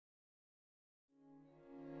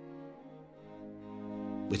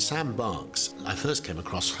With Sam Barks, I first came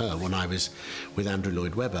across her when I was with Andrew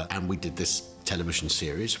Lloyd Webber, and we did this television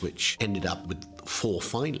series which ended up with 4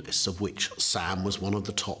 finalists, of which Sam was one of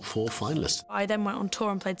the top 4 finalists. I then went on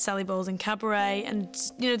tour and played Sally Bowles in Cabaret and,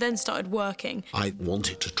 then started working. I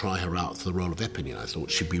wanted to try her out for the role of Éponine. I thought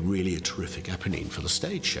she'd be really a terrific Éponine for the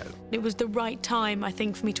stage show. It was the right time, I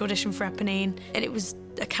think, for me to audition for Éponine, and it was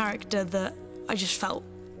a character that I just felt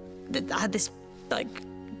that I had this,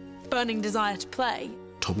 burning desire to play.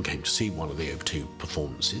 Tom came to see one of the O2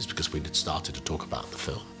 performances because we'd started to talk about the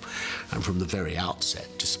film. And from the very outset,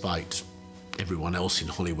 despite everyone else in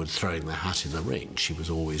Hollywood throwing their hat in the ring, she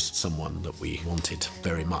was always someone that we wanted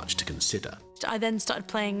very much to consider. I then started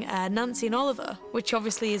playing Nancy and Oliver, which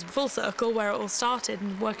obviously is full circle where it all started,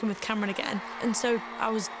 and working with Cameron again. And so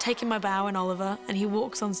I was taking my bow in Oliver, and he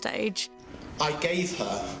walks on stage. I gave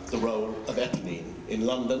her the role of Éponine in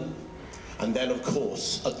London, and then, of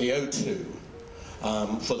course, at the O2,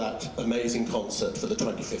 for that amazing concert for the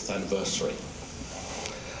 25th anniversary.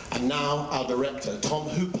 And now our director, Tom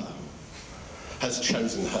Hooper, has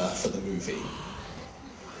chosen her for the movie.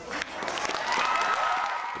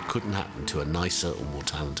 It couldn't happen to a nicer or more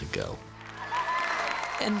talented girl.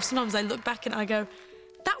 And sometimes I look back and I go,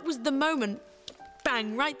 that was the moment,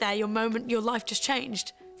 bang, right there, your moment, your life just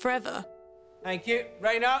changed forever. Thank you.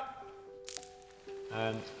 Rain up.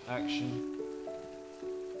 And action.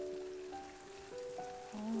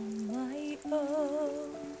 On my own,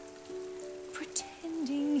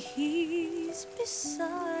 pretending he's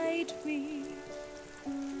beside me,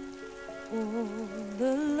 all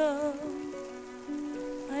alone,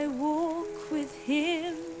 I walk with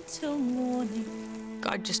him till morning.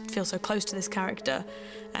 I just feel so close to this character,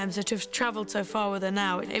 so to have travelled so far with her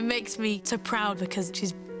now, it makes me so proud because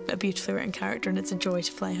she's a beautifully written character and it's a joy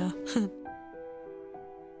to play her.